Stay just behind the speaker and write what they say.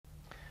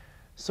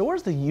So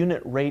where's the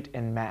unit rate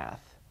in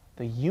math?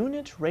 The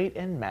unit rate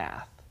in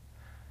math.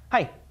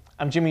 Hi,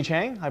 I'm Jimmy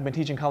Chang. I've been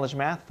teaching college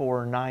math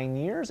for 9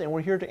 years, and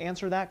we're here to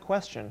answer that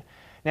question.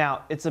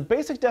 Now, it's a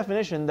basic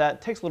definition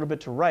that takes a little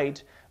bit to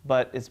write,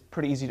 but it's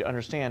pretty easy to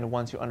understand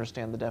once you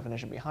understand the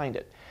definition behind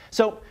it.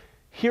 So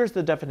here's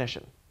the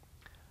definition.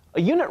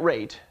 A unit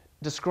rate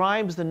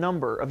describes the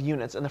number of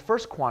units in the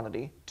first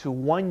quantity to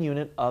 1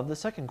 unit of the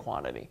second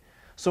quantity.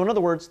 So in other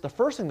words, the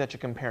first thing that you're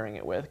comparing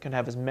it with can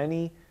have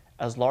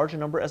as large a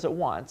number as it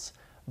wants,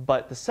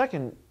 but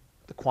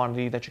the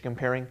quantity that you're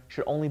comparing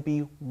should only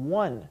be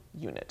 1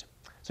 unit.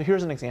 So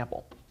here's an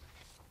example.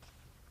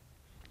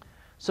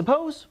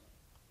 Suppose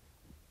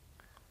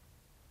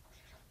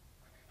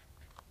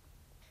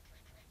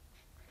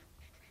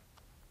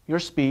your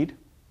speed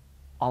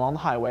along the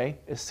highway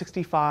is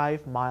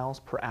 65 miles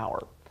per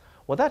hour.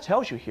 What that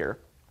tells you here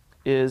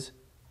is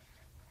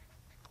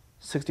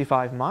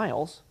 65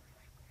 miles,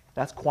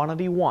 that's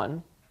quantity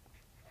 1,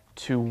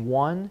 to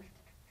 1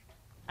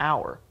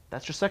 hour.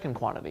 That's your second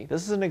quantity.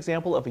 This is an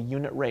example of a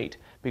unit rate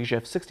because you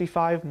have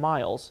 65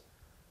 miles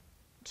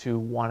to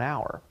 1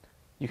 hour.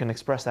 You can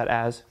express that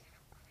as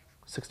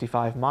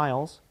 65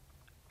 miles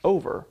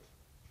over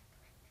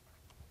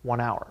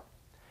 1 hour.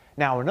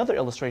 Now another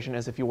illustration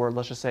is if you were,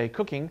 let's just say,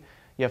 cooking,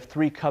 you have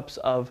 3 cups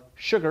of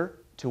sugar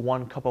to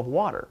 1 cup of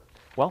water.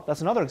 Well,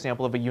 that's another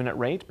example of a unit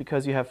rate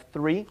because you have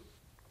 3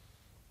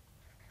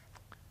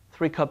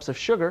 cups of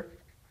sugar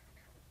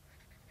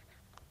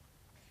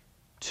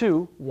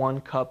to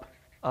 1 cup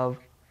of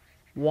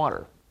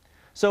water.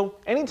 So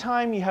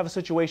anytime you have a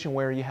situation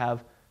where you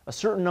have a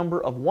certain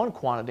number of one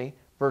quantity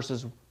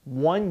versus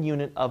 1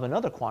 unit of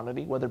another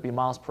quantity, whether it be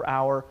miles per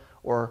hour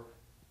or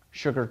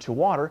sugar to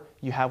water,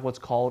 you have what's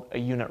called a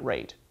unit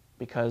rate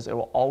because it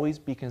will always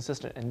be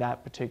consistent in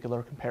that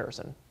particular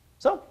comparison.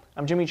 So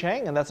I'm Jimmy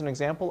Chang, and that's an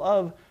example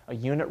of a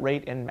unit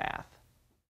rate in math.